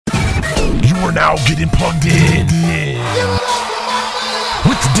You are now getting plugged in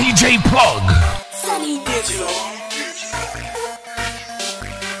with DJ Plug.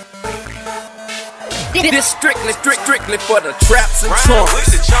 This strictly for the traps and trunks. With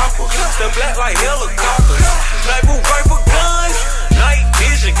the chopper, the black like helicopters. Sniper rifle guns, night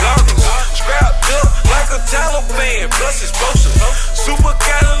vision goggles. Scrapped up like a Taliban, plus explosive. Super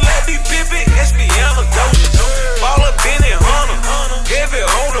Cadillac, Pippin, Espiana doses. Baller Benny Hunter, heavy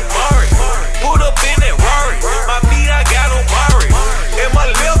on the Mari. Put up in that Rari, my feet I got on Mari. And my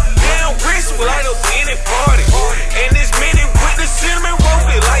left down wrist will light up any party. And this minute with the cinnamon roll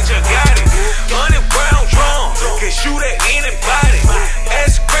it like you got it. 100 brown drum, can shoot at anybody.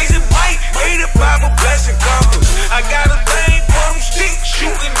 That's crazy Mike, 85 for blessing coppers. I got a thing for them sticks,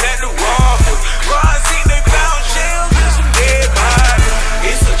 shooting at the robbers. Rise in they found shells and some dead bodies.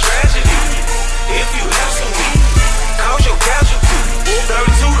 It's a tragedy if you have some weed. Cause your casualty,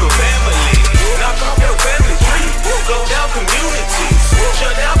 32 the family. Knock off your family tree, go down communities,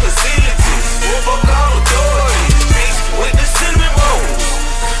 shut down facilities, fuck all authorities. Mix with the cinnamon rolls,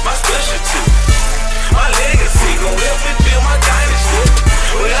 my specialty. My legacy gon' help me build my dynasty.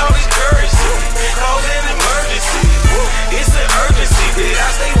 With all this currency, cause an emergency. It's an urgency that I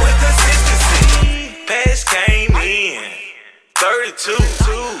stay with consistency. Pass came in 32.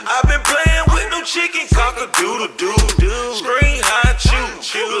 I've been playing with no chicken, cock-a-doodle-doo. Screen high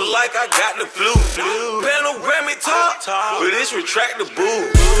chew, look like I got the flu. Panoramic top, with this retractable.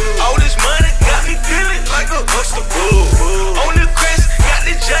 All this money got me feeling like a Buster Bull. On the crest, got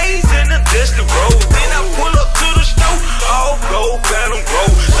the J's and the Dusty Road. Then I pull up to the stove, all gold, Phantom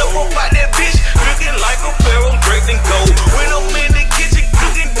Road. Step up out that bitch, looking like a Pharaoh draped in gold. When I'm in the kitchen,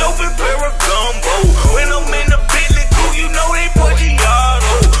 cooking dope and Paragumbo. When I'm in the Bentley coupe, you know they put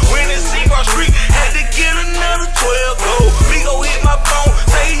Giotto. When it's Seagull Street, had to get another 12 gold. We go hit my phone,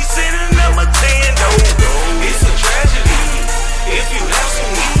 say he sending number 10 though. It's a tragedy if you have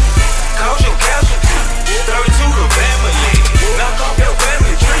some weed. Cause your casualty, 32 the family. Knock off your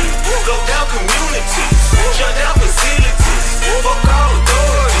family tree, go down communities, shut down facilities, fuck all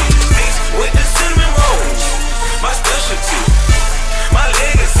authorities. Mix with the cinnamon rolls, my specialty. My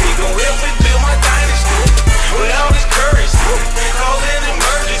legacy gon' help me build my dynasty. With all this currency, cause an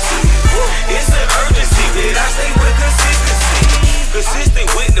emergency. It's an urgency that I stay with consistency. Consistent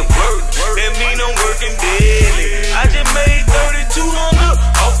with the work, that mean I'm working